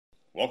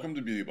Welcome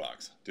to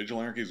BeautyBox,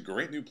 Digital Anarchy's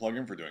great new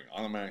plugin for doing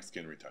automatic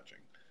skin retouching.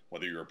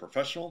 Whether you're a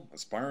professional,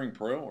 aspiring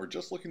pro, or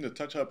just looking to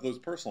touch up those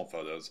personal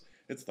photos,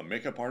 it's the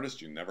makeup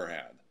artist you never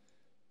had.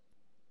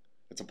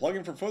 It's a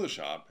plugin for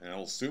Photoshop, and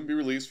it'll soon be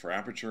released for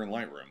Aperture and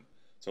Lightroom.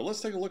 So let's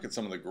take a look at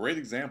some of the great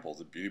examples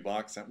of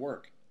BeautyBox at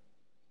work.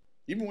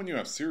 Even when you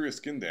have serious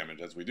skin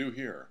damage, as we do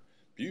here,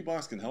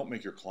 BeautyBox can help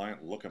make your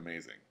client look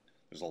amazing.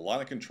 There's a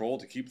lot of control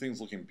to keep things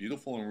looking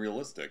beautiful and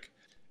realistic,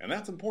 and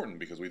that's important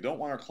because we don't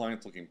want our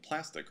clients looking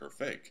plastic or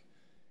fake.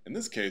 In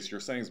this case, your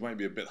settings might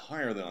be a bit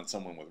higher than on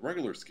someone with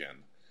regular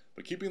skin,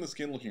 but keeping the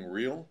skin looking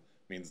real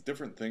means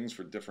different things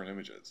for different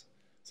images.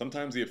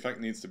 Sometimes the effect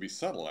needs to be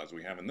subtle, as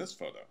we have in this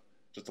photo.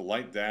 Just a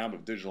light dab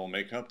of digital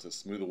makeup to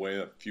smooth away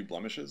a few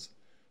blemishes.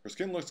 Her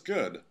skin looks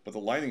good, but the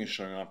lighting is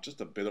showing off just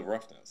a bit of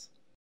roughness.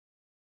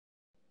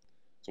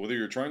 So whether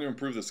you're trying to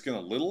improve the skin a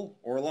little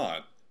or a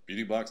lot,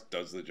 BeautyBox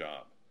does the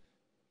job.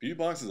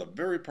 BeautyBox is a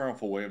very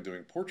powerful way of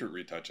doing portrait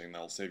retouching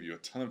that will save you a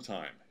ton of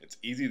time. It's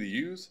easy to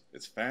use,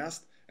 it's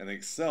fast, and it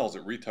excels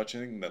at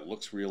retouching that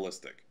looks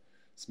realistic,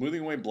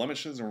 smoothing away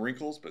blemishes and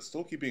wrinkles but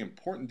still keeping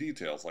important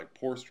details like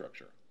pore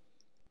structure.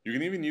 You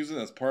can even use it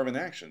as part of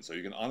an action so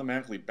you can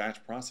automatically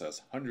batch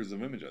process hundreds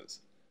of images.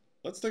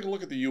 Let's take a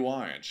look at the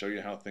UI and show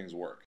you how things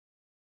work.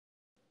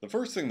 The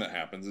first thing that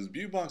happens is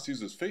BeautyBox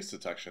uses face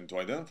detection to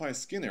identify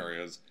skin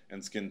areas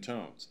and skin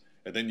tones.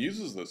 It then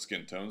uses those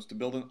skin tones to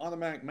build an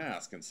automatic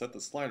mask and set the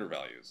slider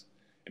values.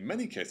 In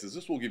many cases,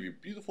 this will give you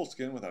beautiful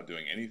skin without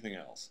doing anything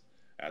else,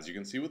 as you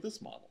can see with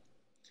this model.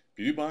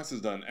 BeautyBox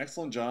has done an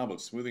excellent job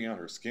of smoothing out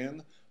her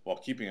skin while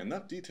keeping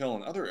enough detail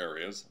in other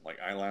areas, like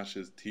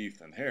eyelashes,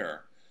 teeth, and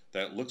hair,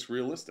 that it looks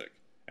realistic.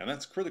 And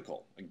that's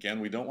critical. Again,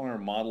 we don't want our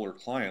model or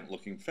client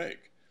looking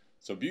fake.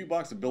 So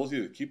BeautyBox's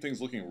ability to keep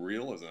things looking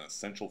real is an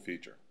essential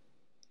feature.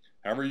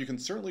 However, you can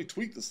certainly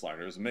tweak the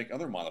sliders and make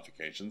other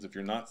modifications if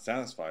you're not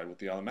satisfied with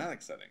the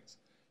automatic settings.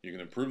 You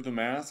can improve the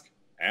mask,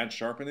 add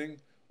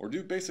sharpening, or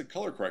do basic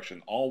color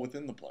correction all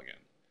within the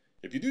plugin.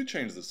 If you do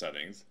change the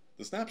settings,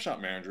 the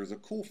Snapshot Manager is a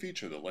cool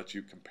feature that lets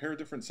you compare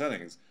different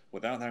settings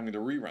without having to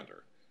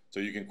re-render. So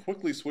you can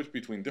quickly switch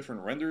between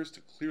different renders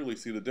to clearly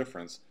see the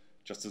difference,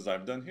 just as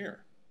I've done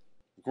here.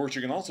 Of course,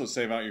 you can also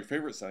save out your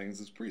favorite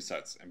settings as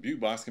presets, and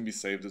BeautyBox can be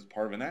saved as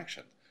part of an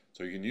action,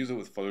 so you can use it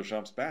with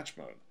Photoshop's batch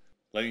mode,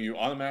 letting you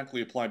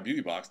automatically apply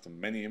BeautyBox to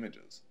many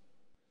images.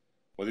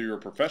 Whether you're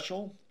a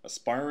professional,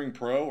 aspiring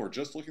pro, or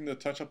just looking to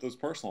touch up those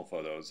personal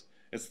photos,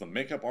 it's the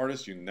makeup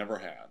artist you never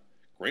had.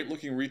 Great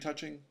looking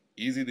retouching,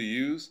 easy to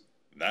use,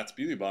 that's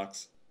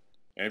BeautyBox.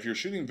 And if you're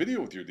shooting video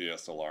with your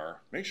DSLR,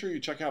 make sure you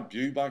check out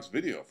BeautyBox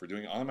Video for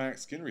doing automatic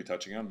skin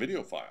retouching on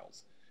video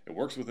files. It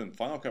works within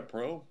Final Cut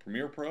Pro,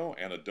 Premiere Pro,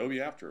 and Adobe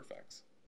After Effects.